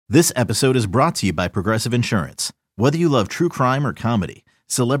This episode is brought to you by Progressive Insurance. Whether you love true crime or comedy,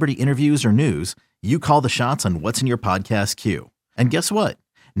 celebrity interviews or news, you call the shots on what's in your podcast queue. And guess what?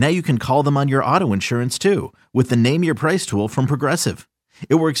 Now you can call them on your auto insurance too with the Name Your Price tool from Progressive.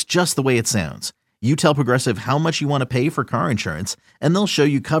 It works just the way it sounds. You tell Progressive how much you want to pay for car insurance, and they'll show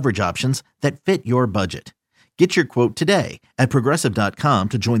you coverage options that fit your budget. Get your quote today at Progressive.com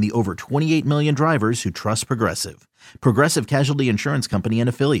to join the over 28 million drivers who trust Progressive. Progressive Casualty Insurance Company and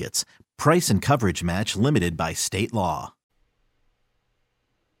Affiliates. Price and coverage match limited by state law.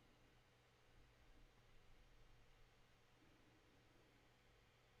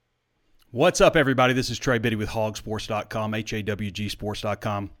 What's up, everybody? This is Trey Biddy with hogsports.com,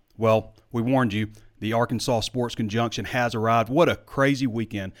 HAWGsports.com. Well, we warned you. The Arkansas Sports Conjunction has arrived. What a crazy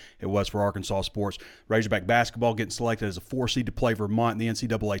weekend it was for Arkansas sports. Razorback basketball getting selected as a 4 seed to play Vermont in the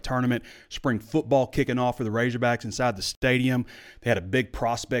NCAA tournament. Spring football kicking off for the Razorbacks inside the stadium. They had a big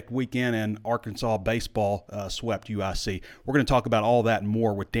prospect weekend, and Arkansas baseball swept UIC. We're going to talk about all that and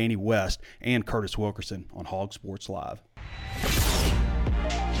more with Danny West and Curtis Wilkerson on Hog Sports Live.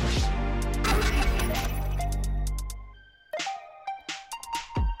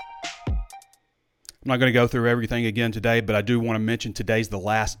 I'm not going to go through everything again today, but I do want to mention today's the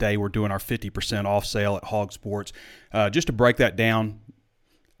last day we're doing our 50% off sale at Hog Sports. Just to break that down,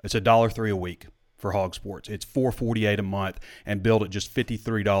 it's $1.03 a week for Hog Sports. It's $4.48 a month and billed at just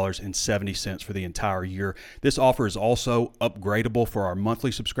 $53.70 for the entire year. This offer is also upgradable for our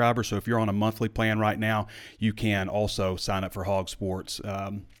monthly subscribers. So if you're on a monthly plan right now, you can also sign up for Hog Sports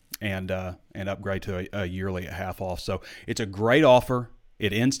and upgrade to a yearly at half off. So it's a great offer.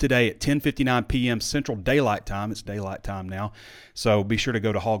 It ends today at 10:59 p.m. Central Daylight Time. It's daylight time now. So be sure to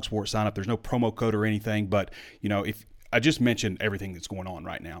go to Hog Sports, sign up. There's no promo code or anything, but if I just mentioned everything that's going on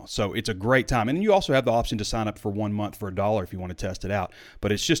right now. So it's a great time. And you also have the option to sign up for 1 month for $1 if you want to test it out.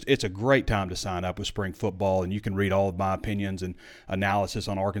 But it's a great time to sign up with spring football, and you can read all of my opinions and analysis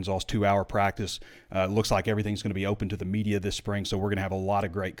on Arkansas's 2-hour practice. Looks like everything's going to be open to the media this spring, so we're going to have a lot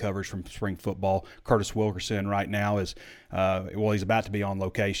of great coverage from spring football. Curtis Wilkerson right now is, he's about to be on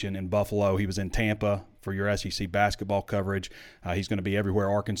location in Buffalo. He was in Tampa for your SEC basketball coverage. He's going to be everywhere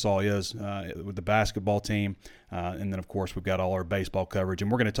Arkansas is with the basketball team. And then, of course, we've got all our baseball coverage.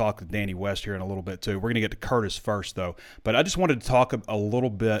 And we're going to talk with Danny West here in a little bit, too. We're going to get to Curtis first, though. But I just wanted to talk a little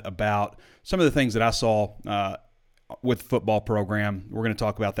bit about some of the things that I saw with the football program. We're going to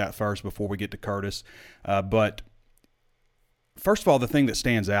talk about that first before we get to Curtis. But first of all, the thing that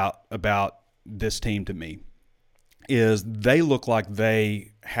stands out about this team to me is they look like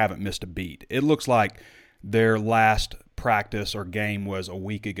they haven't missed a beat. It looks like their last practice or game was a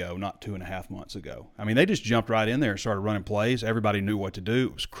week ago, not 2.5 months ago. I mean, they just jumped right in there and started running plays. Everybody knew what to do.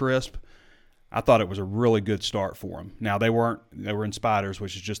 It was crisp. I thought it was a really good start for them. Now, they were in spiders,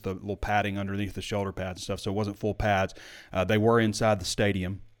 which is just the little padding underneath the shoulder pads and stuff, so it wasn't full pads. They were inside the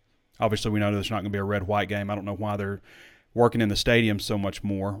stadium. Obviously, we know there's not going to be a red-white game. I don't know why they're working in the stadium so much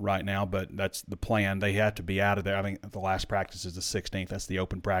more right now, but that's the plan. They have to be out of there. I think the last practice is the 16th. That's the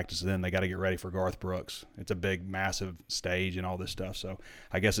open practice, and then they got to get ready for Garth Brooks. It's a big, massive stage and all this stuff, so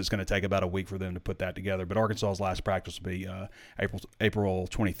I guess it's going to take about a week for them to put that together. But Arkansas's last practice will be April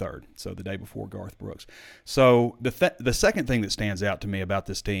 23rd, so the day before Garth Brooks. So the second thing that stands out to me about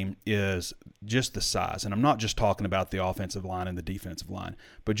this team is just the size, and I'm not just talking about the offensive line and the defensive line,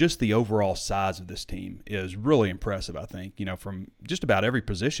 but just the overall size of this team is really impressive, I think. From just about every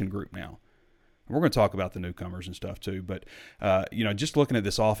position group now. We're going to talk about the newcomers and stuff too, but, just looking at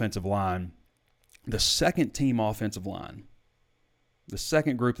this offensive line, the second team offensive line, the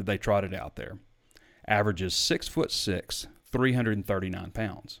second group that they trotted out there, averages 6'6", 339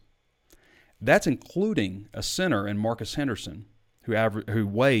 pounds. That's including a center in Marcus Henderson, who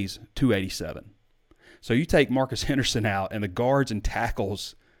weighs 287. So you take Marcus Henderson out, and the guards and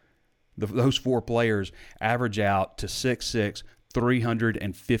tackles, those four players average out to 6'6",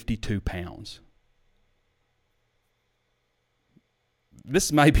 352 pounds.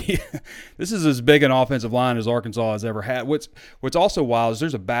 This is as big an offensive line as Arkansas has ever had. What's also wild is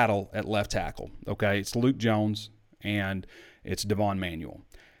there's a battle at left tackle. Okay, it's Luke Jones and it's Devon Manuel.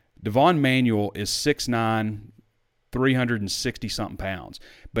 Devon Manuel is 6'9", 360-something pounds.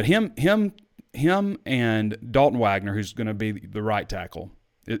 But him and Dalton Wagner, who's going to be the right tackle,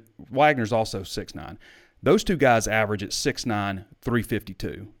 Wagner's also 6'9". Those two guys average at 6'9",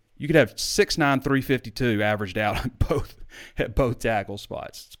 352. You could have 6'9", 352 averaged out at both tackle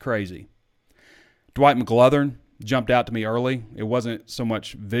spots. It's crazy. Dwight McGlothern jumped out to me early. It wasn't so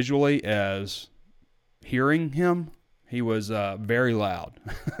much visually as hearing him. He was very loud.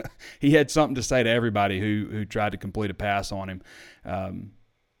 He had something to say to everybody who tried to complete a pass on him.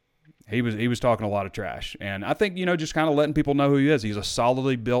 He was talking a lot of trash. And I think, just kind of letting people know who he is. He's a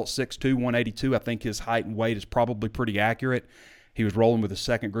solidly built 6'2", 182. I think his height and weight is probably pretty accurate. He was rolling with the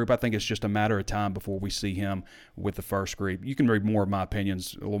second group. I think it's just a matter of time before we see him with the first group. You can read more of my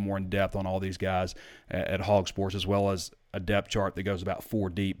opinions a little more in depth on all these guys at Hog Sports, as well as a depth chart that goes about 4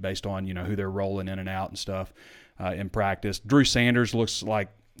 deep based on, who they're rolling in and out and stuff in practice. Drew Sanders looks like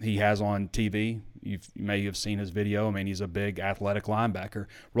he has on TV. You may have seen his video. I mean, he's a big athletic linebacker.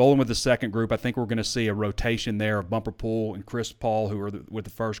 Rolling with the second group, I think we're going to see a rotation there of Bumper Pool and Chris Paul, who are with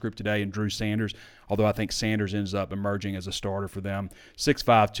the first group today, and Drew Sanders, although I think Sanders ends up emerging as a starter for them. 6'5",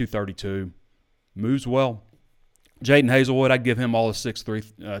 232. Moves well. Jaden Hazelwood, I'd give him all the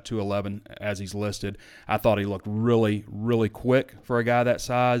 6'3", 211 as he's listed. I thought he looked really, really quick for a guy that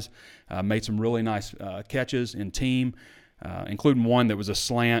size. Made some really nice catches in team. Including one that was a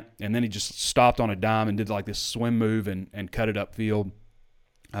slant, and then he just stopped on a dime and did like this swim move and cut it upfield.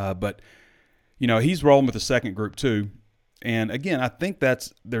 But he's rolling with the second group too. And again, I think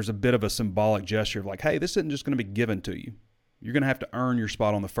there's a bit of a symbolic gesture of like, hey, this isn't just going to be given to you. You're going to have to earn your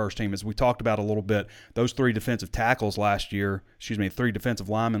spot on the first team. As we talked about a little bit, those 3 defensive tackles last year, 3 defensive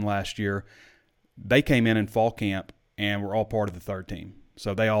linemen last year, they came in fall camp and were all part of the third team.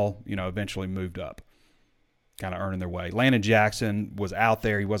 So they all, eventually moved up, kind of earning their way. Landon Jackson was out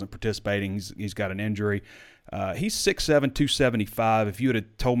there. He wasn't participating. He's got an injury. He's 6'7", 275. If you would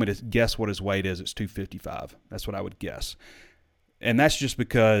have told me to guess what his weight is, it's 255. That's what I would guess. And that's just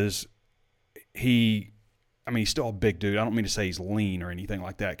because he's still a big dude. I don't mean to say he's lean or anything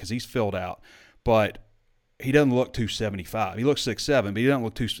like that because he's filled out. But he doesn't look 275. He looks 6'7", but he doesn't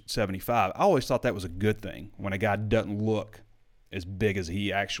look 275. I always thought that was a good thing when a guy doesn't look as big as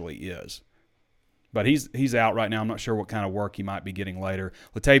he actually is. But he's out right now. I'm not sure what kind of work he might be getting later.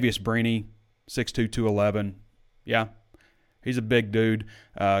 Latavius Brini, 6'2", 211. Yeah, he's a big dude.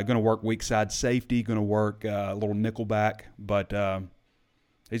 Going to work weak side safety. Going to work a little nickel back. But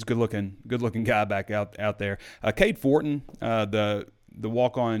he's a good-looking guy back out there. Cade Fortin, the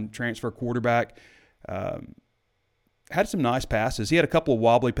walk-on transfer quarterback, had some nice passes. He had a couple of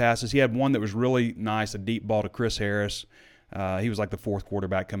wobbly passes. He had one that was really nice, a deep ball to Chris Harris. He was like the 4th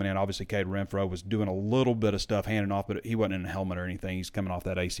quarterback coming in. Obviously, Cade Renfro was doing a little bit of stuff, handing off, but he wasn't in a helmet or anything. He's coming off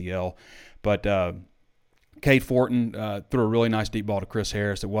that ACL. But Cade Fortin threw a really nice deep ball to Chris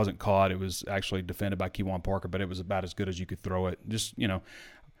Harris. It wasn't caught. It was actually defended by Keywan Parker, but it was about as good as you could throw it. Just, in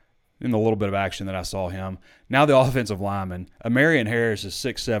the little bit of action that I saw him. Now the offensive lineman. Amarian Harris is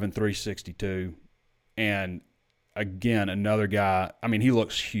 6'7", 362. And, again, another guy. I mean, he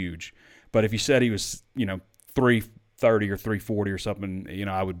looks huge. But if you said he was, 330 or 340 or something,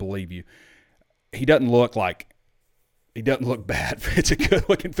 I would believe you. He doesn't look bad. It's a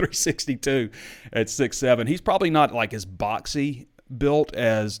good-looking 362 at 6'7". He's probably not like as boxy built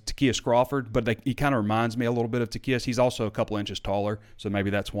as Takias Crawford, but he kind of reminds me a little bit of Takias. He's also a couple inches taller, so maybe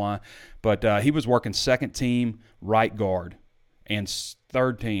that's why. But he was working second-team right guard and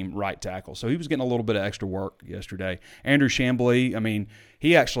third-team right tackle. So he was getting a little bit of extra work yesterday. Andrew Chambly,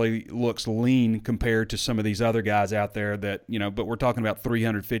 he actually looks lean compared to some of these other guys out there that, but we're talking about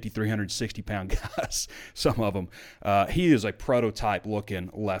 350, 360-pound guys, some of them. He is a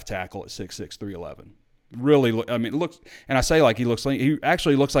prototype-looking left tackle at 6'6", 311. Really, it looks, and I say like he looks lean. He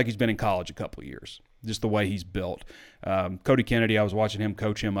actually looks like he's been in college a couple of years, just the way he's built. Cody Kennedy, I was watching him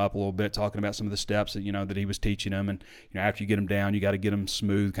coach him up a little bit, talking about some of the steps that that he was teaching him, and after you get him down, you got to get him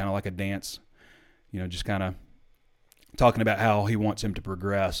smooth, kind of like a dance. Just kind of talking about how he wants him to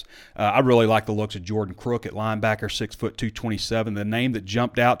progress. I really like the looks of Jordan Crook at linebacker, 6'2", 227. The name that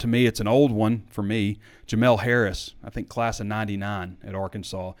jumped out to me, it's an old one for me, Jamel Harris, I think class of 99 at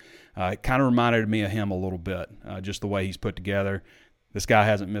Arkansas. It kind of reminded me of him a little bit, just the way he's put together. This guy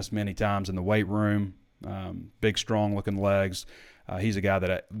hasn't missed many times in the weight room, big, strong-looking legs. He's a guy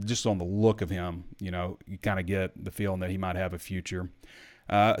that, just on the look of him, you kind of get the feeling that he might have a future.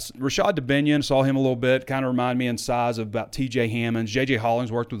 Rashad DeBinion, saw him a little bit, kind of remind me in size of about T.J. Hammonds. J.J.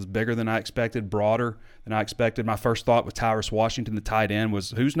 Hollingsworth was bigger than I expected, broader than I expected. My first thought with Tyrus Washington, the tight end,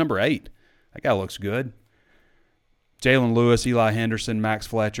 was who's number 8? That guy looks good. Jalen Lewis, Eli Henderson, Max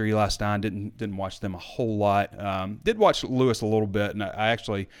Fletcher, Eli Stein, didn't watch them a whole lot. Did watch Lewis a little bit, and I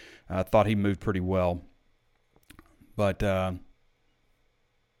actually thought he moved pretty well. But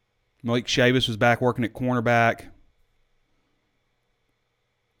Malik Chavis was back working at cornerback.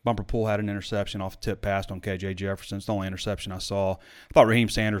 Bumper Pool had an interception off a tip pass on KJ Jefferson. It's the only interception I saw. I thought Raheem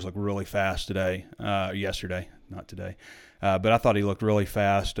Sanders looked really fast yesterday, not today. But I thought he looked really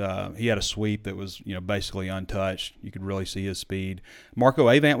fast. He had a sweep that was, basically untouched. You could really see his speed. Marco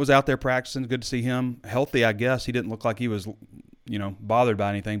Avant was out there practicing. Good to see him healthy, I guess. He didn't look like he was, bothered by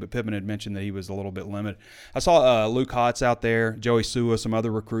anything, but Pittman had mentioned that he was a little bit limited. I saw Luke Hotz out there, Joey Sua, some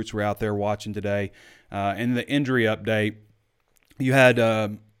other recruits were out there watching today. In the injury update, you had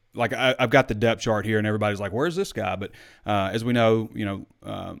I've got the depth chart here, and everybody's like, "Where's this guy?" But as we know,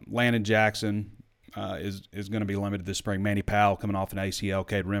 Landon Jackson is going to be limited this spring. Manny Powell coming off an ACL,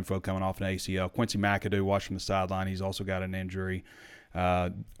 Cade Renfro coming off an ACL, Quincy McAdoo watched from the sideline. He's also got an injury.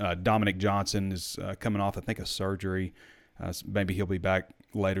 Dominic Johnson is coming off, I think, a surgery. Maybe he'll be back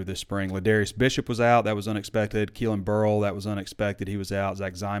later this spring. Ladarius Bishop was out. That was unexpected. Keelan Burrell, that was unexpected. He was out.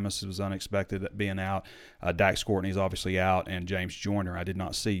 Zach Zymas was unexpected being out. Dax Courtney's obviously out. And James Joyner. I did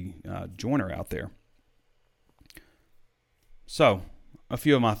not see Joyner out there. So, a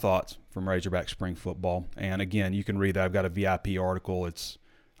few of my thoughts from Razorback spring football. And, again, you can read that. I've got a VIP article. It's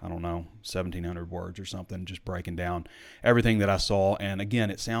 1,700 words or something, just breaking down everything that I saw. And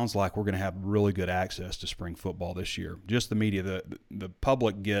again, it sounds like we're going to have really good access to spring football this year. Just the media, the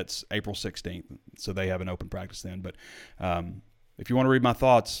public gets April 16th, so they have an open practice then. But if you want to read my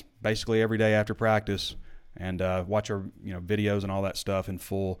thoughts, basically every day after practice, and watch our videos and all that stuff in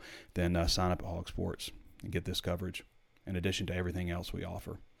full, then sign up at Hog Sports and get this coverage in addition to everything else we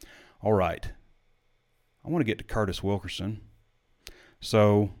offer. All right, I want to get to Curtis Wilkerson.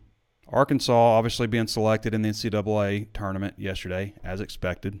 So, Arkansas obviously being selected in the NCAA tournament yesterday, as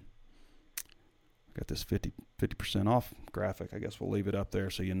expected. Got this 50% off graphic. I guess we'll leave it up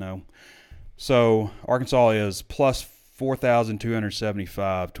there so you know. So, Arkansas is plus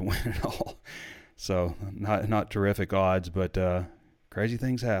 4,275 to win it all. So, not terrific odds, but crazy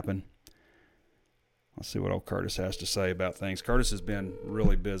things happen. Let's see what old Curtis has to say about things. Curtis has been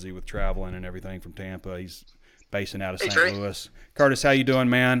really busy with traveling and everything from Tampa. He's basing out of St. Louis. Curtis, how you doing,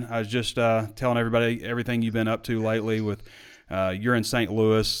 man? I was just telling everybody everything you've been up to lately. With you're in St.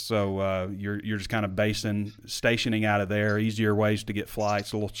 Louis, so you're just kind of stationing out of there. Easier ways to get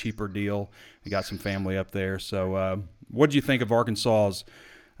flights, a little cheaper deal. You got some family up there. So, what did you think of Arkansas's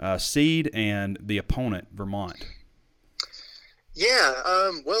seed and the opponent, Vermont?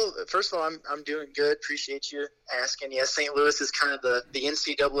 Yeah, well, first of all, I'm doing good. Appreciate you asking. Yeah, St. Louis is kind of the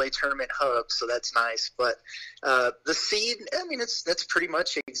NCAA tournament hub, so that's nice. But the seed, I mean, that's pretty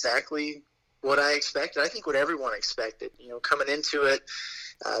much exactly what I expected. I think what everyone expected. Coming into it,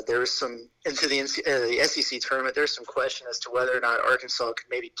 there was the SEC tournament. There's some question as to whether or not Arkansas could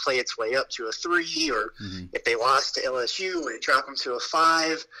maybe play its way up to a 3, or if they lost to LSU, would it drop them to a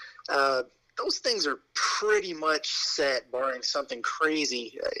 5? Those things are pretty much set, barring something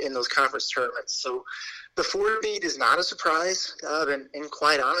crazy in those conference tournaments. So the 4 seed is not a surprise, and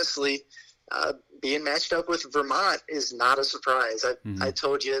quite honestly, being matched up with Vermont is not a surprise. I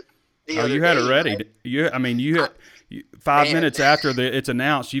told you the other day. You had it ready. You 5 minutes after it's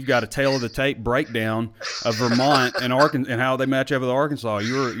announced, you've got a tail of the tape breakdown of Vermont and Arkansas and how they match up with Arkansas.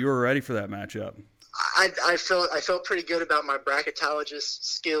 You were ready for that matchup. I felt pretty good about my bracketologist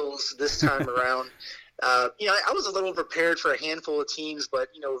skills this time around. I was a little prepared for a handful of teams, but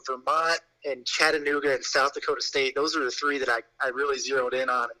Vermont and Chattanooga and South Dakota State, those are the 3 that I really zeroed in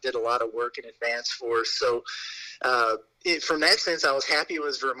on and did a lot of work in advance for. So from that sense, I was happy it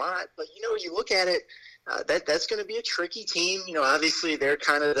was Vermont. But you look at it, that's going to be a tricky team. Obviously they're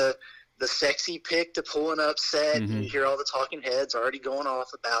kind of the sexy pick to pull an upset. You hear all the talking heads already going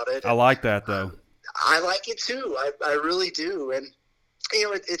off about it. I like that though. I like it too. I really do. And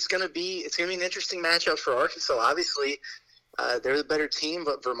it's going to be an interesting matchup for Arkansas. Obviously, they're the better team,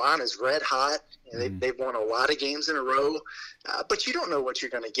 but Vermont is red hot. They've won a lot of games in a row, but you don't know what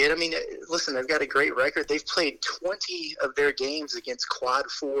you're going to get. I mean, listen, they've got a great record. They've played 20 of their games against Quad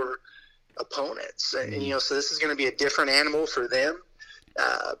 4 opponents, and so this is going to be a different animal for them.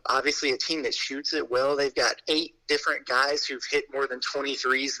 Obviously, a team that shoots it well. They've got 8 different guys who've hit more than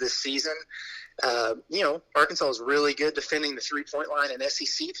 23s this season. Arkansas is really good defending the 3-point line in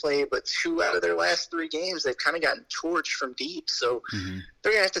SEC play, but 2 out of their last 3 games, they've kind of gotten torched from deep. So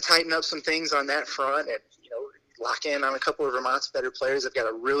they're going to have to tighten up some things on that front and, lock in on a couple of Vermont's better players. They've got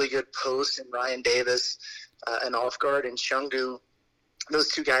a really good post in Ryan Davis, an off guard in Shungu. Those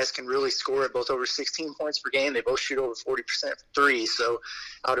 2 guys can really score at both over 16 points per game. They both shoot over 40% from 3. So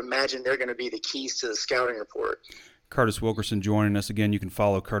I would imagine they're going to be the keys to the scouting report. Curtis Wilkerson joining us again. You can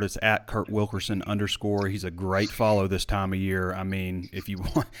follow Curtis at Kurt Wilkerson _. He's a great follow this time of year. I mean, if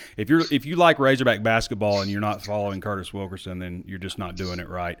you like Razorback basketball and you're not following Curtis Wilkerson, then you're just not doing it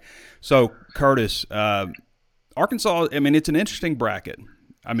right. So Curtis, Arkansas. I mean, it's an interesting bracket.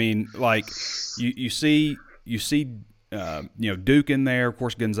 I mean, like you see, Duke in there, of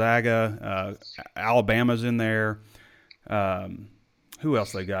course, Gonzaga, Alabama's in there. Who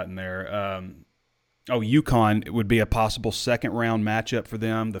else they got in there? Oh, UConn would be a possible second-round matchup for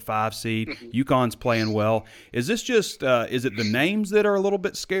them, the 5 seed. UConn's playing well. Is this just is it the names that are a little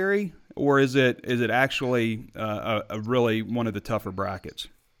bit scary, or is it actually a really one of the tougher brackets?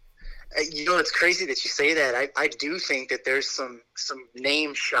 It's crazy that you say that. I do think that there's some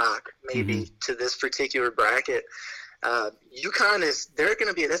name shock maybe to this particular bracket. UConn that's going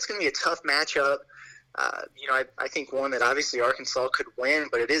to be a tough matchup. I think one that obviously Arkansas could win,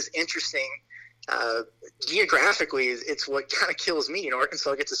 but it is interesting. Geographically, it's what kind of kills me.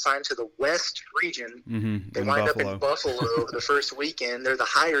 Arkansas gets assigned to the West region. They wind up in Buffalo the first weekend. They're the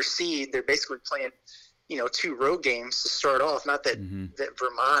higher seed. They're basically playing, 2 road games to start off. Not that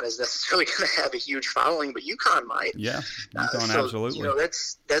Vermont is necessarily going to have a huge following, but UConn might. Yeah, UConn absolutely.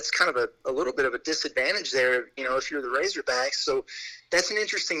 That's kind of a little bit of a disadvantage there, if you're the Razorbacks. So that's an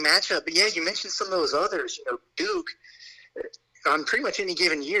interesting matchup. But, yeah, you mentioned some of those others. Duke, on pretty much any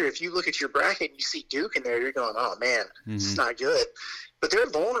given year, if you look at your bracket and you see Duke in there, you're going, oh, man, it's not good. But they're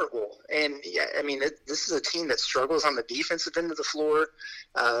vulnerable. And, yeah, this is a team that struggles on the defensive end of the floor.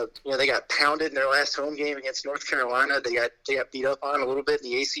 They got pounded in their last home game against North Carolina. They got beat up on a little bit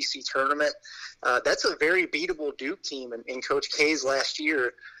in the ACC tournament. That's a very beatable Duke team. And in Coach K's last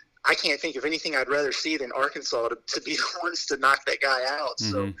year, I can't think of anything I'd rather see than Arkansas to be the ones to knock that guy out.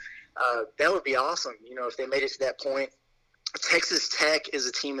 So that would be awesome, if they made it to that point. Texas Tech is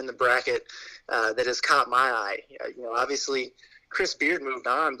a team in the bracket that has caught my eye. Obviously Chris Beard moved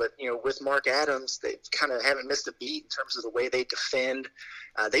on, but with Mark Adams, they kind of haven't missed a beat in terms of the way they defend.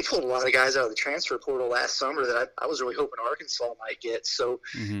 They pulled a lot of guys out of the transfer portal last summer that I was really hoping Arkansas might get. So,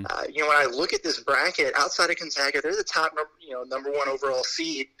 when I look at this bracket, outside of Gonzaga, they're the top number 1 overall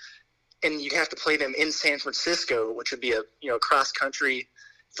seed, and you'd have to play them in San Francisco, which would be a cross country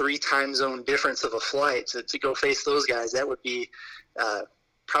 3 time zone difference of a flight to go face those guys. That would be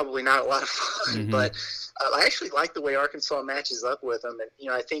probably not a lot of fun, but I actually like the way Arkansas matches up with them. And,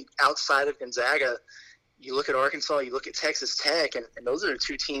 I think outside of Gonzaga, you look at Arkansas, you look at Texas Tech, and those are the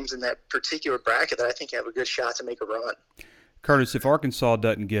 2 teams in that particular bracket that I think have a good shot to make a run. Curtis, if Arkansas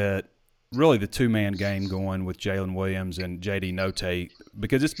doesn't get really the 2-man game going with Jalen Williams and J.D. Notae,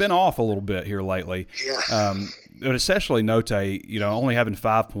 because it's been off a little bit here lately. Yeah. But especially Notae, only having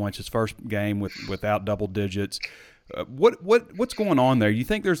 5 points his first game without double digits. What's going on there? You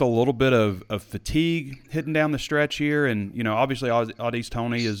think there's a little bit of fatigue hitting down the stretch here? And, obviously Au'Diese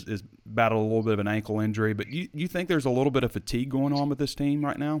Toney is battled a little bit of an ankle injury, but you think there's a little bit of fatigue going on with this team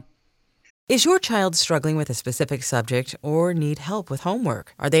right now? Is your child struggling with a specific subject or need help with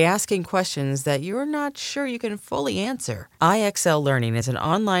homework? Are they asking questions that you're not sure you can fully answer? IXL Learning is an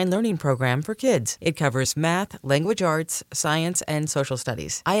online learning program for kids. It covers math, language arts, science, and social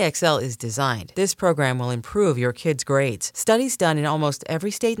studies. IXL is designed. This program will improve your kids' grades. Studies done in almost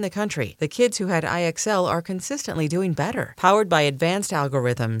every state in the country. The kids who had IXL are consistently doing better. Powered by advanced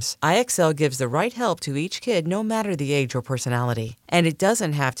algorithms, IXL gives the right help to each kid no matter the age or personality. And it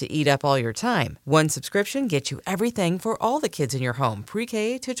doesn't have to eat up all your time. One subscription gets you everything for all the kids in your home,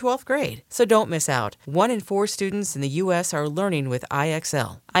 pre-K to 12th grade. So don't miss out. 1 in 4 students in the U.S. are learning with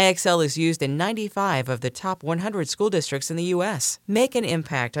IXL. IXL is used in 95 of the top 100 school districts in the U.S. Make an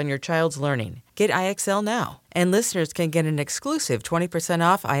impact on your child's learning. Get IXL now. And listeners can get an exclusive 20%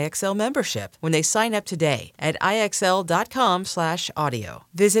 off IXL membership when they sign up today at IXL.com/audio.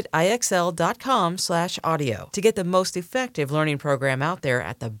 Visit IXL.com/audio to get the most effective learning program out there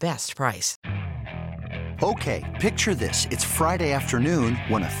at the best price. Okay, picture this. It's Friday afternoon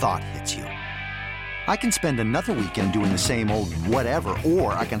when a thought hits you. I can spend another weekend doing the same old whatever,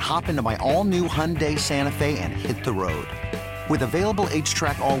 or I can hop into my all-new Hyundai Santa Fe and hit the road. With available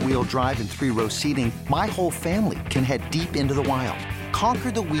H-Track all-wheel drive and 3-row seating, my whole family can head deep into the wild.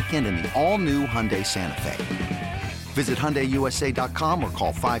 Conquer the weekend in the all-new Hyundai Santa Fe. Visit HyundaiUSA.com or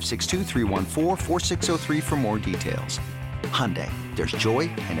call 562-314-4603 for more details. Hyundai, there's joy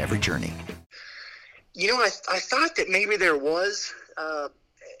in every journey. I thought that maybe there was,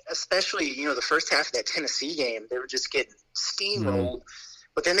 especially, the first half of that Tennessee game, they were just getting steamrolled.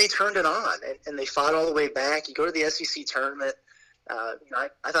 But then they turned it on, and they fought all the way back. You go to the SEC tournament. I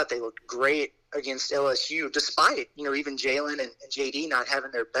thought they looked great against LSU, despite, even Jalen and JD not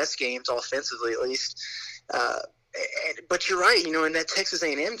having their best games offensively, at least. But you're right, in that Texas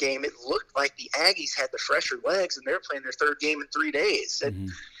A&M game, it looked like the Aggies had the fresher legs, and they were playing their 3rd game in 3 days.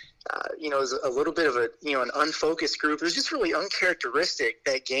 And, it was a little bit of an unfocused group. It was just really uncharacteristic,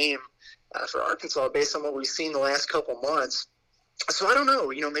 that game for Arkansas, based on what we've seen the last couple months. So I don't know,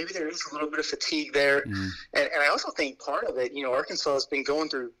 maybe there is a little bit of fatigue there. And I also think part of it, Arkansas has been going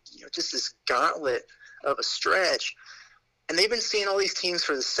through, just this gauntlet of a stretch. And they've been seeing all these teams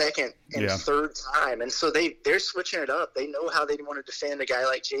for the second and third time. And so they're switching it up. They know how they want to defend a guy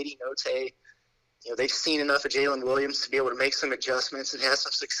like J.D. Notae. They've seen enough of Jalen Williams to be able to make some adjustments and have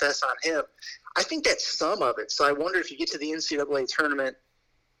some success on him. I think that's some of it. So I wonder if you get to the NCAA tournament,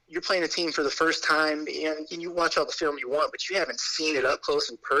 you're playing a team for the first time, and you watch all the film you want, but you haven't seen it up close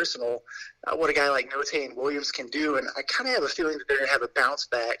and personal, what a guy like Notae and Williams can do. And I kind of have a feeling that they're going to have a bounce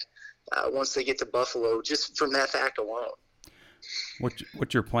back once they get to Buffalo, just from that fact alone.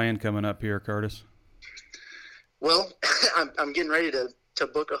 What's your plan coming up here, Curtis? Well, I'm getting ready to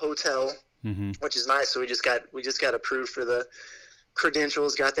book a hotel, which is nice. So we just got approved for the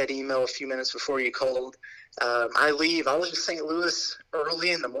credentials, got that email a few minutes before you called. I'll leave St. Louis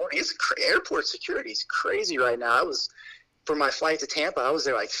early in the morning. Airport security is crazy right now. For my flight to Tampa, I was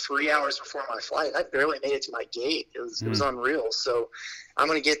there like 3 hours before my flight. I barely made it to my gate. It was unreal. So I'm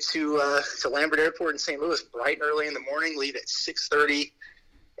going to get to Lambert Airport in St. Louis bright and early in the morning, leave at 6:30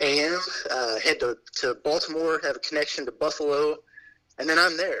 a.m., head to Baltimore, have a connection to Buffalo, and then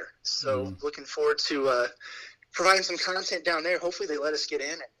I'm there. So looking forward to providing some content down there. Hopefully they let us get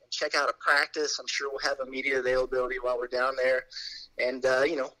in and check out a practice. I'm sure we'll have immediate availability while we're down there, and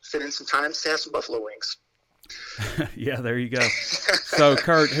fit in some time to have some buffalo wings. Yeah, there you go. So,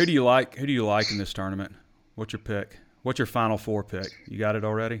 Kurt, who do you like in this tournament? What's your pick? What's your Final Four pick? You got it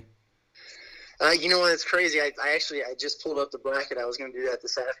already? You know what? It's crazy. I just pulled up the bracket. I was going to do that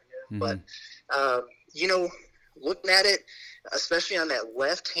this afternoon, but looking at it, especially on that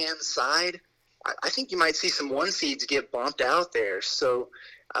left-hand side, I think you might see some 1 seeds get bumped out there. So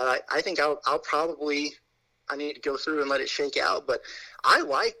I think I need to go through and let it shake out. But I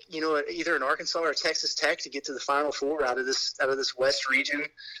like, either an Arkansas or Texas Tech to get to the Final Four out of this West region.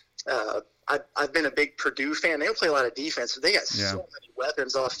 I've been a big Purdue fan. They don't play a lot of defense, but they got so many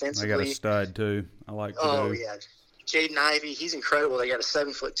weapons offensively. They got a stud too. I like Purdue. Oh yeah, Jaden Ivey, he's incredible. They got a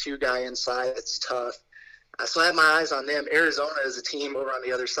 7'2" guy inside that's tough. So I have my eyes on them. Arizona is a team over on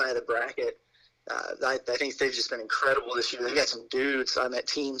the other side of the bracket. I think they've just been incredible this year. They got some dudes on that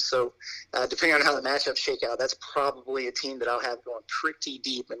team. So depending on how the matchups shake out, that's probably a team that I'll have going pretty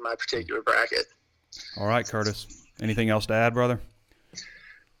deep in my particular bracket. All right, Curtis. Anything else to add, brother?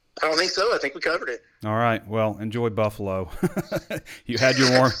 I don't think so. I think we covered it. All right. Well, enjoy Buffalo. You had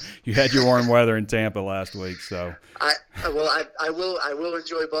your warm weather in Tampa last week, so. I will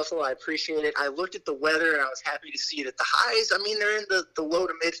enjoy Buffalo. I appreciate it. I looked at the weather and I was happy to see that the highs, they're in the low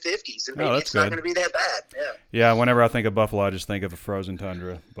to mid 50s, and maybe it's not going to be that bad. Yeah. Yeah. Whenever I think of Buffalo, I just think of a frozen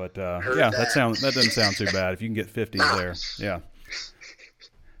tundra. But that doesn't sound too bad. If you can get 50s there, yeah.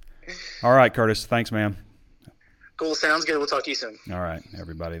 All right, Curtis. Thanks, man. Cool. Sounds good. We'll talk to you soon. All right,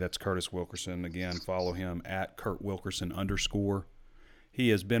 everybody. That's Curtis Wilkerson. Again, follow him at @KurtWilkerson_. He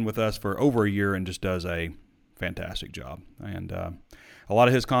has been with us for over a year and just does a fantastic job. And a lot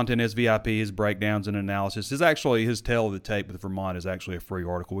of his content is VIP, his breakdowns and analysis. His tale of the tape with Vermont is actually a free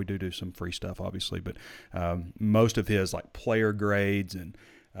article. We do some free stuff, obviously, but most of his like player grades and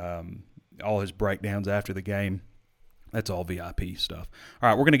all his breakdowns after the game, that's all VIP stuff. All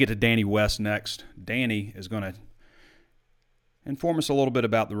right, we're going to get to Danny West next. Danny is going to inform us a little bit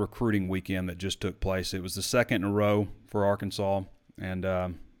about the recruiting weekend that just took place. It was the second in a row for Arkansas, and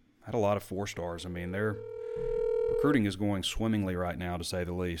had a lot of 4-stars. Their recruiting is going swimmingly right now, to say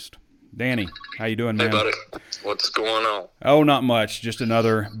the least. Danny, how you doing, man? Hey, buddy. What's going on? Oh, not much. Just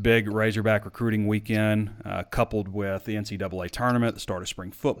another big Razorback recruiting weekend, coupled with the NCAA tournament, the start of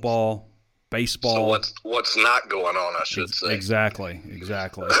spring football, baseball. So what's not going on, I should say. Exactly.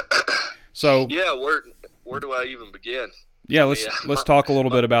 So yeah, where do I even begin? Yeah, let's talk a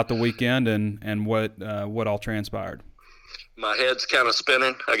little bit about the weekend and what all transpired. My head's kind of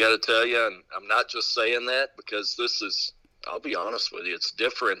spinning, I got to tell you, and I'm not just saying that because this is, I'll be honest with you, it's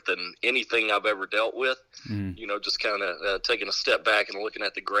different than anything I've ever dealt with. Just kind of taking a step back and looking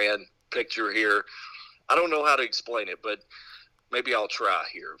at the grand picture here. I don't know how to explain it, but maybe I'll try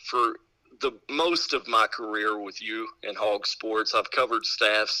here. For the most of my career with you in Hog Sports, I've covered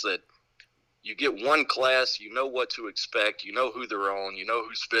staffs that you get one class, you know what to expect, you know who they're on, you know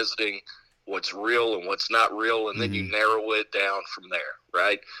who's visiting, what's real and what's not real, and then you narrow it down from there,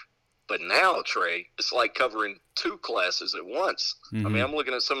 right? But now, Trey, it's like covering 2 classes at once. I'm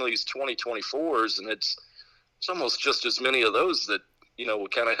looking at some of these 2024s, and it's almost just as many of those that, we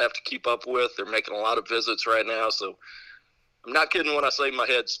kind of have to keep up with. They're making a lot of visits right now, so I'm not kidding when I say my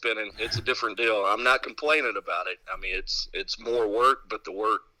head's spinning. It's a different deal. I'm not complaining about it. It's more work, but the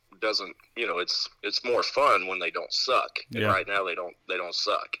work doesn't, it's more fun when they don't suck. And right now they don't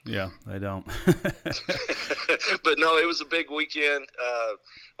suck. Yeah, they don't. But no, it was a big weekend.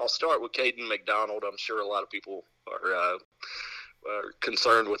 I'll start with Caden McDonald. I'm sure a lot of people are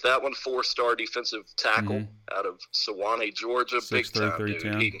concerned with that one. 4-star defensive tackle out of Sewanee, Georgia. Big time dude.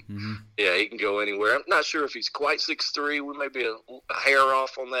 He can go anywhere. I'm not sure if he's quite 6'3". We may be a hair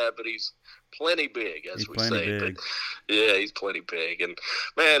off on that, but he's plenty big, as we say. Big. But, yeah, he's plenty big. And,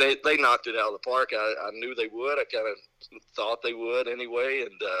 man, they knocked it out of the park. I knew they would. I kind of thought they would anyway.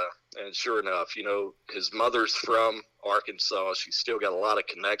 And sure enough, his mother's from Arkansas. She's still got a lot of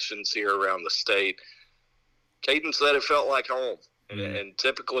connections here around the state. Caden said it felt like home. And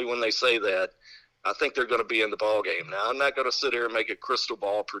typically when they say that, I think they're going to be in the ball game. Now, I'm not going to sit here and make a crystal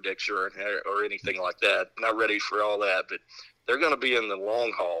ball prediction or anything like that. I'm not ready for all that, but they're going to be in the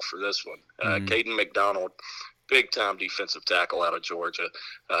long haul for this one. Caden McDonald, big-time defensive tackle out of Georgia.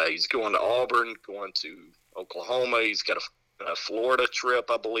 He's going to Auburn, going to Oklahoma. He's got a Florida trip,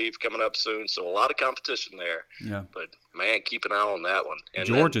 I believe, coming up soon. So a lot of competition there. Yeah. But, man, keep an eye on that one. And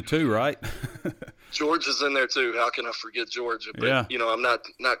Georgia, too, right? Georgia's in there too. How can I forget Georgia? But I'm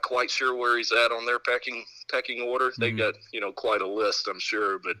not quite sure where he's at on their pecking order. They've got quite a list, I'm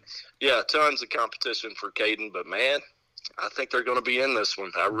sure. But yeah, tons of competition for Caden. But man, I think they're going to be in this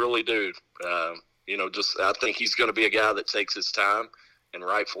one. I really do. I think he's going to be a guy that takes his time, and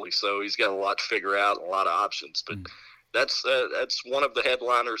rightfully so. He's got a lot to figure out, a lot of options. But that's one of the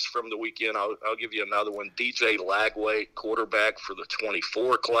headliners from the weekend. I'll give you another one. DJ Lagway, quarterback for the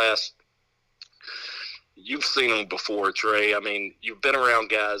 24 class. You've seen them before, Trey. I mean, you've been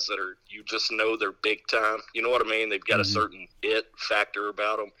around guys you just know they're big time. You know what I mean? They've got a certain it factor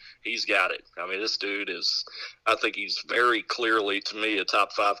about them. He's got it. I mean, this dude I think he's very clearly, to me, a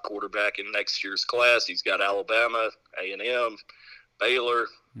top 5 quarterback in next year's class. He's got Alabama, A&M, Baylor.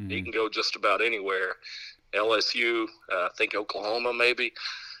 He can go just about anywhere. LSU, I think Oklahoma maybe.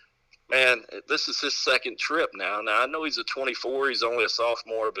 Man, this is his second trip now. Now, I know he's a 24. He's only a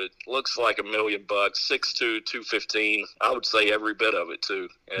sophomore, but looks like $1 million. 6'2", 215. I would say every bit of it, too.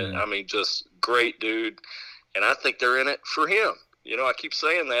 And, I mean, just great dude. And I think they're in it for him. I keep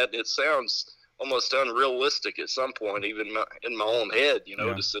saying that. It sounds almost unrealistic at some point, even in my own head,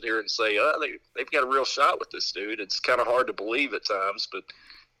 to sit here and say, they've got a real shot with this dude. It's kind of hard to believe at times, but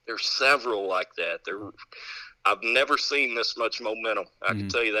there's several like that. I've never seen this much momentum. I can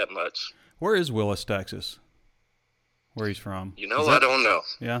tell you that much. Where is Willis, Texas? Where he's from? I don't know.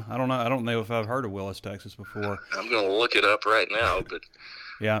 Yeah, I don't know. I don't know if I've heard of Willis, Texas before. I'm going to look it up right now. But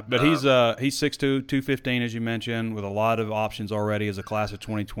yeah, but he's 6'2", 215, as you mentioned, with a lot of options already as a class of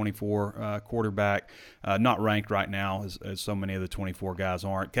 2024 quarterback. Not ranked right now, as so many of the 24 guys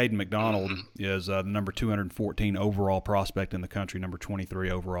aren't. Caden McDonald is the number 214 overall prospect in the country, number 23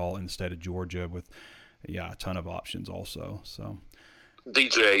 overall in the state of Georgia, with a ton of options also. So,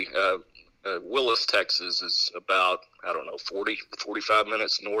 DJ, Willis, Texas is about, 45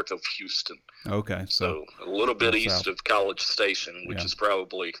 minutes north of Houston. Okay. So a little bit east of College Station, which is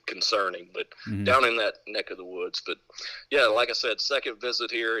probably concerning, but down in that neck of the woods. But, yeah, like I said, second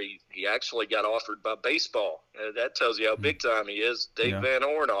visit here, he actually got offered by baseball. That tells you how big time he is. Dave Van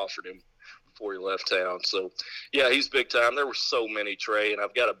Orn offered him before he left town. So, yeah, he's big time. There were so many, Trey, and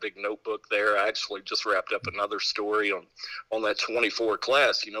I've got a big notebook there. I actually just wrapped up another story on that 24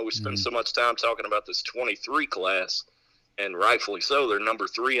 class. We spend so much time talking about this 23 class, and rightfully so. They're number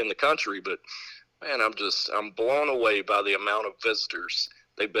 3 in the country, but, man, I'm blown away by the amount of visitors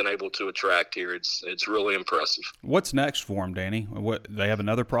they've been able to attract here. It's really impressive. What's next for them, Danny? They have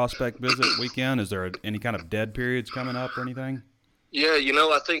another prospect visit weekend? Is there any kind of dead periods coming up or anything? Yeah,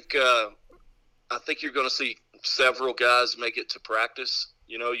 I think you're going to see several guys make it to practice.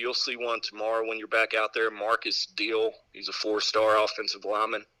 You'll see one tomorrow when you're back out there. Marcus Deal, he's a 4-star offensive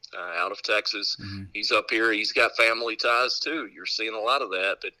lineman out of Texas. He's up here. He's got family ties, too. You're seeing a lot of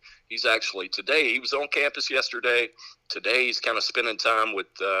that. But he's actually today, he was on campus yesterday. Today he's kind of spending time with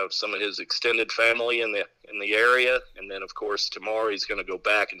some of his extended family in the area. And then, of course, tomorrow he's going to go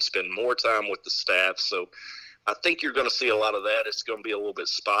back and spend more time with the staff. So I think you're going to see a lot of that. It's going to be a little bit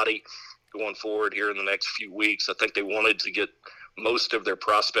spotty going forward here in the next few weeks. I think they wanted to get most of their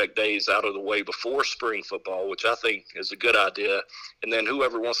prospect days out of the way before spring football, which I think is a good idea. And then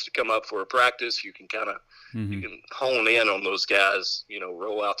whoever wants to come up for a practice, you can kind of you can hone in on those guys,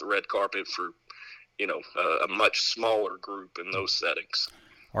 roll out the red carpet for, a much smaller group in those settings.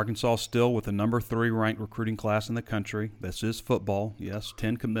 Arkansas still with the number 3 ranked recruiting class in the country. This is football. Yes,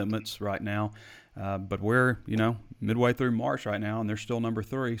 10 commitments right now. But we're, midway through March right now, and they're still number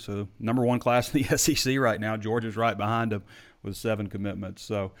 3. So number 1 class in the SEC right now. Georgia's right behind them with 7 commitments.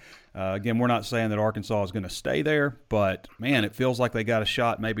 So, again, we're not saying that Arkansas is going to stay there, but, man, it feels like they got a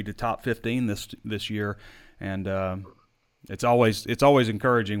shot maybe to top 15 this year. And it's always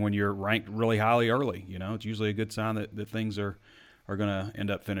encouraging when you're ranked really highly early. It's usually a good sign that things are going to end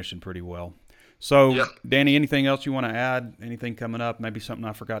up finishing pretty well. So, yeah. Danny, anything else you want to add? Anything coming up? Maybe something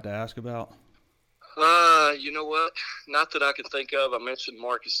I forgot to ask about? You know what? Not that I can think of. I mentioned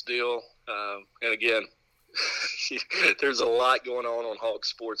Marcus Steele. And again, there's a lot going on Hog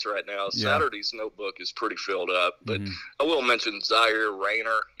Sports right now. Yeah. Saturday's notebook is pretty filled up. But I will mention Zaire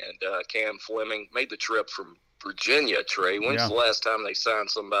Rayner and Cam Fleming made the trip from Virginia, Trey. When's the last time they signed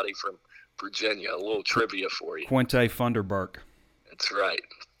somebody from Virginia? A little trivia for you. Quinte Funderburk. That's right.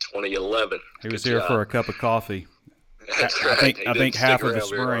 2011. He was here for a cup of coffee. That's right. I think half of the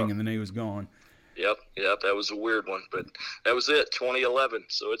spring, and then he was gone. Yep, that was a weird one, but that was it, 2011.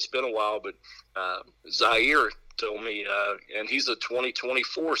 So it's been a while, but Zaire told me, and he's a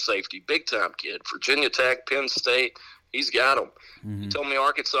 2024 safety, big-time kid, Virginia Tech, Penn State, he's got him. He told me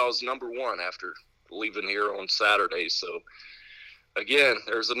Arkansas is number 1 after leaving here on Saturday. So, again,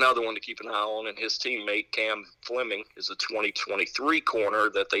 there's another one to keep an eye on, and his teammate, Cam Fleming, is a 2023 corner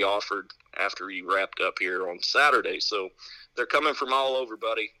that they offered after he wrapped up here on Saturday. So they're coming from all over,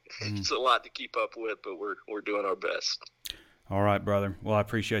 buddy. It's a lot to keep up with, but we're doing our best. All right, brother. Well, I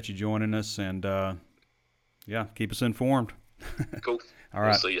appreciate you joining us, and, keep us informed. Cool. All right.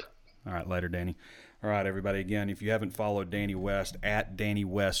 We'll see you. All right, later, Danny. All right, everybody. Again, if you haven't followed Danny West, at Danny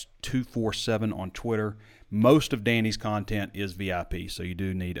West 247 on Twitter, most of Danny's content is VIP, so you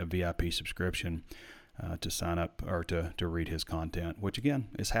do need a VIP subscription to sign up or to read his content, which, again,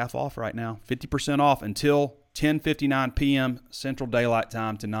 is half off right now. 50% off until 10:59 p.m. Central Daylight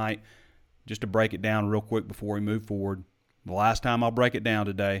Time tonight. Just to break it down real quick before we move forward. The last time I'll break it down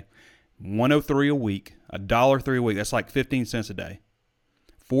today, $103 a week, $1.03 a week. That's like 15 cents a day.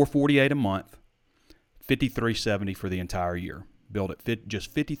 $448 a month. $53.70 for the entire year. Billed at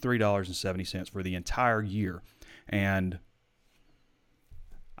just $53.70 for the entire year. And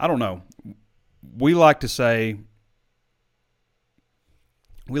I don't know. We like to say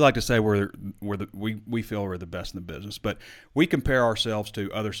we feel we're the best in the business, but we compare ourselves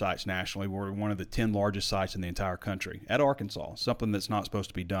to other sites nationally. We're one of the 10 largest sites in the entire country at Arkansas, something that's not supposed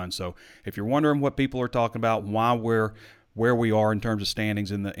to be done. So if you're wondering what people are talking about, why we're where we are in terms of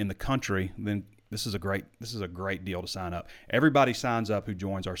standings in the country, then this is a great deal to sign up. Everybody signs up who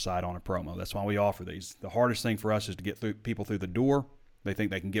joins our site on a promo. That's why we offer these. The hardest thing for us is to get people through the door. They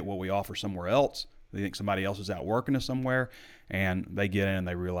think they can get what we offer somewhere else. They think somebody else is out working us somewhere, and they get in and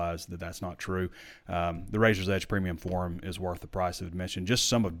they realize that that's not true. The Razor's Edge Premium Forum is worth the price of admission. Just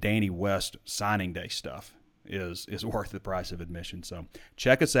some of Danny West signing day stuff is worth the price of admission. So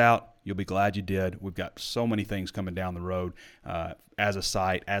check us out. You'll be glad you did. We've got so many things coming down the road as a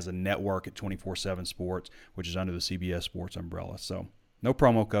site, as a network at 24/7 Sports, which is under the CBS Sports umbrella. So no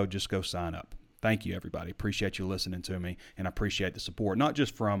promo code, just go sign up. Thank you, everybody. Appreciate you listening to me, and I appreciate the support, not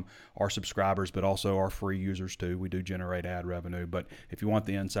just from our subscribers, but also our free users, too. We do generate ad revenue, but if you want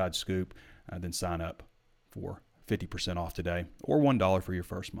the inside scoop, then sign up for 50% off today or $1 for your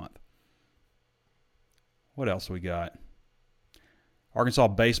first month. What else we got? Arkansas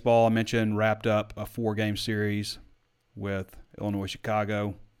baseball, I mentioned, wrapped up a 4-game series with Illinois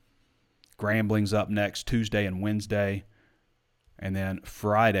Chicago. Grambling's up next Tuesday and Wednesday. And then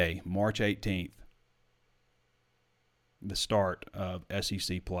Friday, March 18th, the start of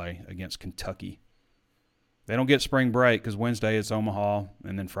SEC play against Kentucky. They don't get spring break because Wednesday it's Omaha,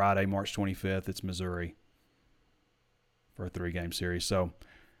 and then Friday, March 25th, it's Missouri for a 3-game series. So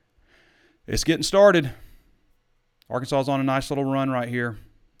it's getting started. Arkansas is on a nice little run right here,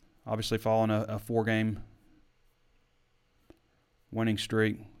 obviously following a 4-game winning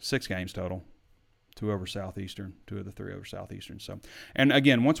streak, 6 games total. 2 over Southeastern, 2 of the 3 over Southeastern. So, and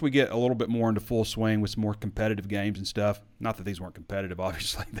again, once we get a little bit more into full swing with some more competitive games and stuff, not that these weren't competitive,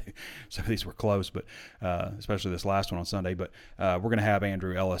 obviously, some of these were close, but especially this last one on Sunday. But we're going to have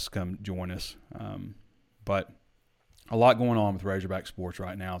Andrew Ellis come join us. But a lot going on with Razorback Sports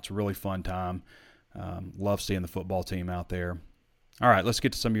right now. It's a really fun time. Love seeing the football team out there. All right, let's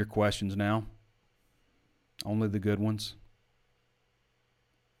get to some of your questions now. Only the good ones.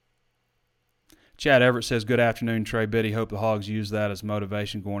 Chad Everett says, good afternoon, Trey Biddy. Hope the Hogs use that as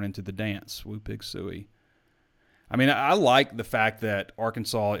motivation going into the dance. Woo pig suey. I mean, I like the fact that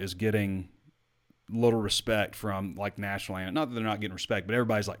Arkansas is getting little respect from like national anthem. Not that they're not getting respect, but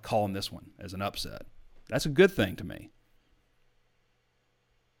everybody's like calling this one as an upset. That's a good thing to me.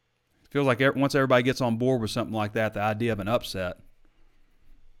 It feels like once everybody gets on board with something like that, the idea of an upset,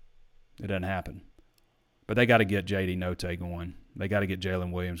 it doesn't happen. But they got to get J.D. Notae going. They got to get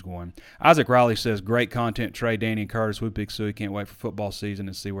Jalen Williams going. Isaac Riley says, great content, Trey, Danny, and Curtis. Whoop Big Suey. Can't wait for football season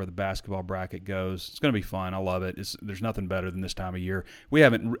and see where the basketball bracket goes. It's going to be fun. I love it. There's nothing better than this time of year.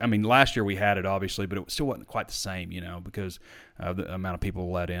 Last year we had it, obviously, but it still wasn't quite the same, because of the amount of people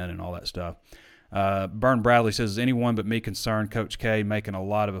let in and all that stuff. Bern Bradley says, is anyone but me concerned Coach K making a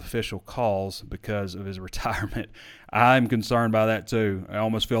lot of official calls because of his retirement? I'm concerned by that too. I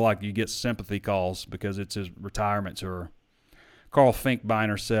almost feel like you get sympathy calls because it's his retirement tour. Carl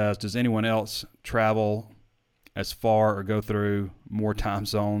Finkbeiner says, does anyone else travel as far or go through more time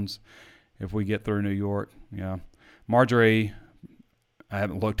zones if we get through New York? Yeah. Marjorie, I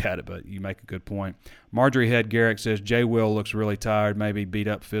haven't looked at it, but you make a good point. Marjorie Head Garrick says, Jay Will looks really tired, maybe beat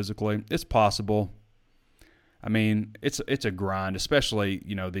up physically. It's possible. I mean, it's a grind, especially,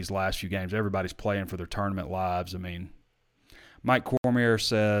 these last few games. Everybody's playing for their tournament lives. I mean, Mike Cormier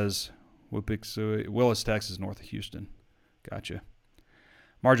says, Willis, Texas, north of Houston. Gotcha.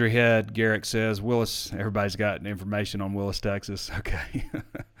 Marjorie Head Garrick says, Willis, everybody's got information on Willis, Texas. Okay.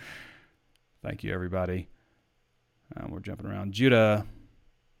 Thank you, everybody. We're jumping around. Judah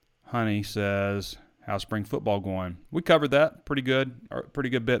Honey says, how's spring football going? We covered that pretty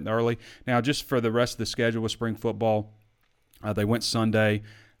good bit early. Now, just for the rest of the schedule with spring football, they went Sunday.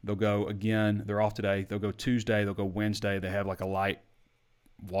 They'll go again. They're off today. They'll go Tuesday. They'll go Wednesday. They have like a light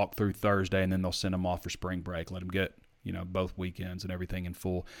walk through Thursday, and then they'll send them off for spring break. Let them get both weekends and everything in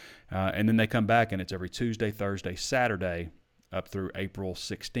full. And then they come back, and it's every Tuesday, Thursday, Saturday up through April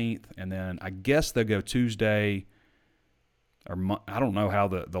 16th. And then I guess they'll go Tuesday or I don't know how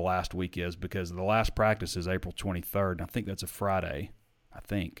the last week is because the last practice is April 23rd. And I think that's a Friday, I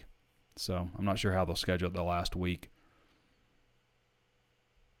think. So I'm not sure how they'll schedule it the last week.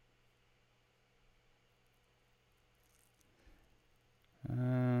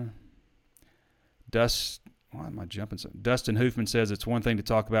 Why am I jumping? Dustin Hoofman says it's one thing to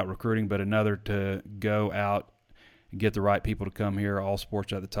talk about recruiting, but another to go out and get the right people to come here. All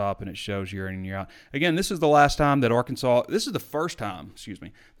sports at the top, and it shows year in and year out. Again, this is the first time that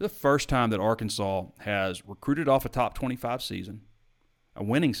Arkansas has recruited off a top 25 season, a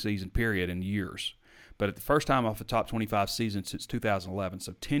winning season period in years. But at the first time off a top 25 season since 2011,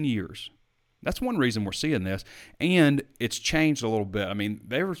 so 10 years. That's one reason we're seeing this, and it's changed a little bit. I mean,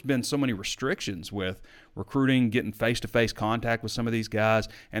 there's been so many restrictions with recruiting, getting face-to-face contact with some of these guys,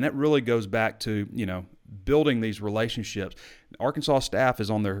 and that really goes back to, building these relationships. Arkansas staff is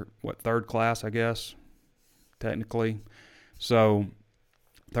on their, third class, I guess, technically. So,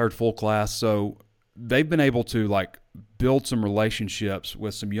 third full class. So, they've been able to, build some relationships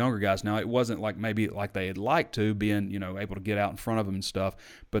with some younger guys. Now, it wasn't maybe like they had liked to, being, able to get out in front of them and stuff,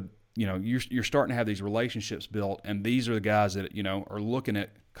 but you're starting to have these relationships built, and these are the guys that, are looking at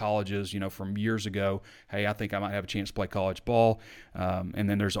colleges, from years ago. Hey, I think I might have a chance to play college ball. And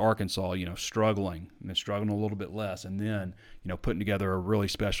then there's Arkansas, struggling, and then struggling a little bit less, and then, putting together a really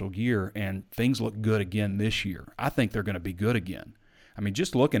special year, and things look good again this year. I think they're going to be good again. I mean,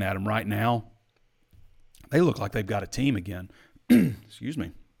 just looking at them right now, they look like they've got a team again. Excuse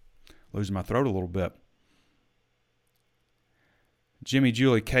me. Losing my throat a little bit. Jimmy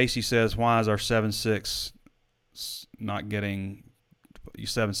Julie Casey says, why is our 7'6" not getting –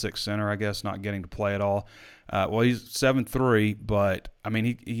 7'6" center, I guess, not getting to play at all? Well, he's 7'3", but, I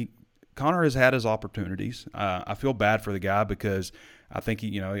mean, Connor has had his opportunities. I feel bad for the guy because I think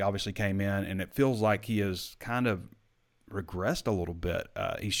he obviously came in, and it feels like he has kind of regressed a little bit.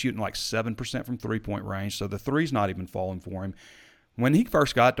 He's shooting 7% from three-point range, so the three's not even falling for him. When he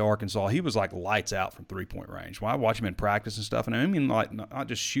first got to Arkansas, he was lights out from three-point range. When I watch him in practice and stuff, and I mean not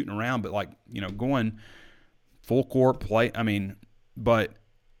just shooting around, but going full court play. I mean, but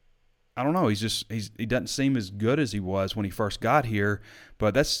I don't know. He doesn't seem as good as he was when he first got here.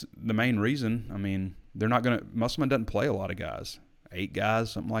 But that's the main reason. I mean, they're not going to. Musselman doesn't play a lot of guys, 8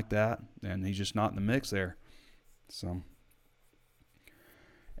 guys, something like that, and he's just not in the mix there. So.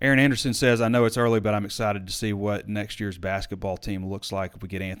 Aaron Anderson says, I know it's early, but I'm excited to see what next year's basketball team looks like. If we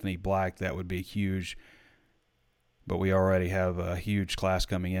get Anthony Black, that would be huge. But we already have a huge class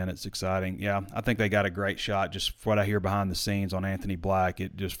coming in. It's exciting. Yeah, I think they got a great shot. Just what I hear behind the scenes on Anthony Black,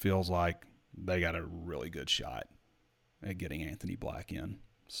 it just feels like they got a really good shot at getting Anthony Black in.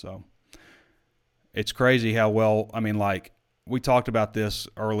 So it's crazy how well, we talked about this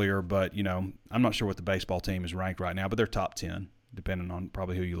earlier, but, I'm not sure what the baseball team is ranked right now, but they're top 10. depending on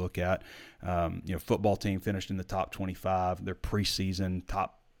probably who you look at. Football team finished in the top 25. Their preseason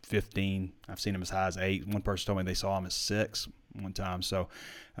top 15. I've seen them as high as 8. One person told me they saw them as 6 one time. So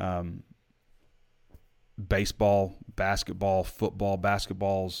baseball, basketball, football,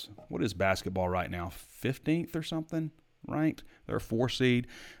 basketball's – what is basketball right now? 15th or something ranked? They're a 4 seed.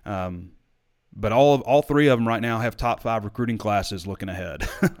 But all 3 of them right now have top 5 recruiting classes looking ahead.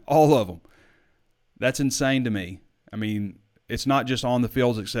 All of them. That's insane to me. I mean, it's not just on the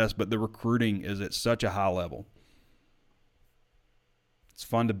field success, but the recruiting is at such a high level. It's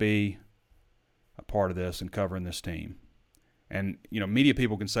fun to be a part of this and covering this team. And, media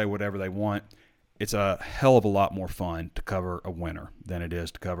people can say whatever they want. It's a hell of a lot more fun to cover a winner than it is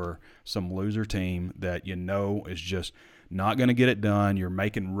to cover some loser team that is just not going to get it done. You're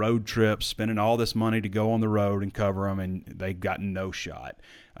making road trips, spending all this money to go on the road and cover them, and they got no shot.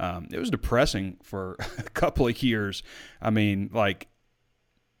 It was depressing for a couple of years. I mean,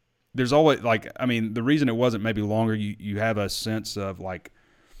 there's always the reason it wasn't maybe longer, you have a sense of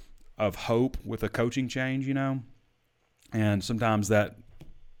hope with a coaching change, and sometimes that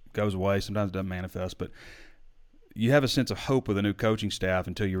goes away, sometimes it doesn't manifest, but you have a sense of hope with a new coaching staff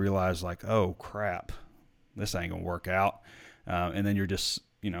until you realize oh crap, this ain't gonna work out, and then you're just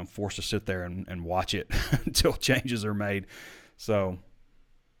forced to sit there and watch it until changes are made. So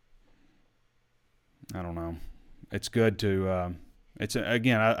I don't know. It's good to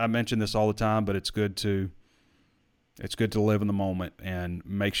I mention this all the time, but it's good to live in the moment and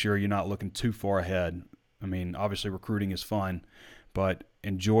make sure you're not looking too far ahead. I mean, obviously recruiting is fun, but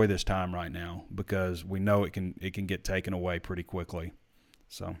enjoy this time right now because we know it can get taken away pretty quickly.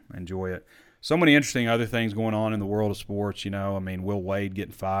 So enjoy it. So many interesting other things going on in the world of sports. Will Wade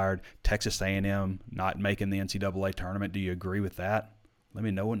getting fired, Texas A&M not making the NCAA tournament. Do you agree with that? Let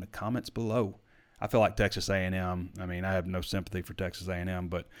me know in the comments below. I feel like Texas A&M, I have no sympathy for Texas A&M,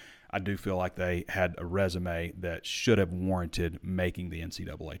 but I do feel like they had a resume that should have warranted making the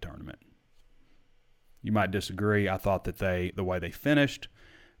NCAA tournament. You might disagree. I thought that the way they finished,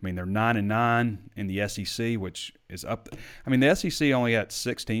 they're 9-9 in the SEC, which is up. The SEC only got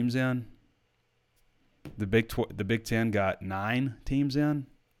 6 teams in. The Big Ten got 9 teams in.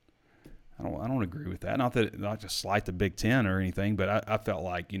 I don't agree with that. Not to slight the Big Ten or anything, but I felt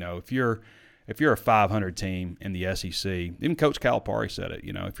like if you're a 500 team in the SEC, even Coach Calipari said it.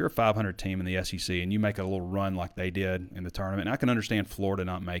 If you're a 500 team in the SEC and you make a little run like they did in the tournament, and I can understand Florida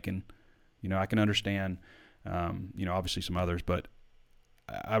not making. I can understand, obviously some others, but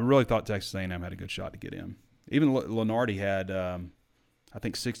I really thought Texas A&M had a good shot to get in. Even Lenardi had, I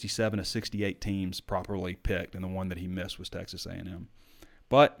think, 67 to 68 teams properly picked, and the one that he missed was Texas A&M.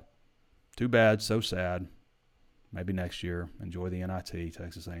 But too bad, so sad. Maybe next year. Enjoy the NIT,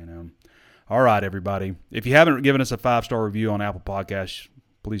 Texas A&M. All right, everybody. If you haven't given us a 5-star review on Apple Podcasts,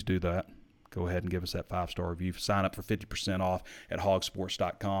 please do that. Go ahead and give us that 5-star review. Sign up for 50% off at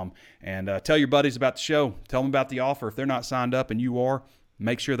hogsports.com. And tell your buddies about the show. Tell them about the offer. If they're not signed up and you are,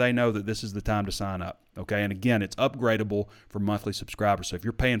 make sure they know that this is the time to sign up. Okay? And again, it's upgradable for monthly subscribers. So if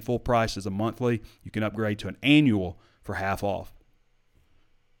you're paying full price as a monthly, you can upgrade to an annual for half off.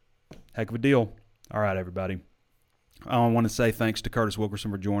 Heck of a deal. All right, everybody. I want to say thanks to Curtis Wilkerson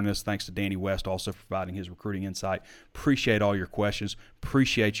for joining us. Thanks to Danny West also for providing his recruiting insight. Appreciate all your questions.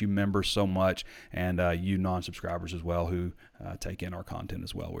 Appreciate you members so much, and you non-subscribers as well who take in our content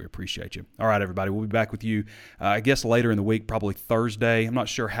as well. We appreciate you. All right, everybody. We'll be back with you, I guess, later in the week, probably Thursday. I'm not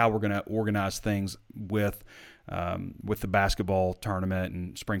sure how we're going to organize things with the basketball tournament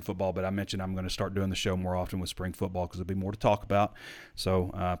and spring football, but I mentioned I'm going to start doing the show more often with spring football because there'll be more to talk about.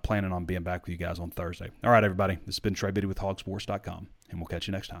 So planning on being back with you guys on Thursday. All right, everybody. This has been Trey Biddy with hogsports.com, and we'll catch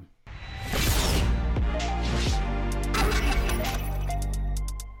you next time.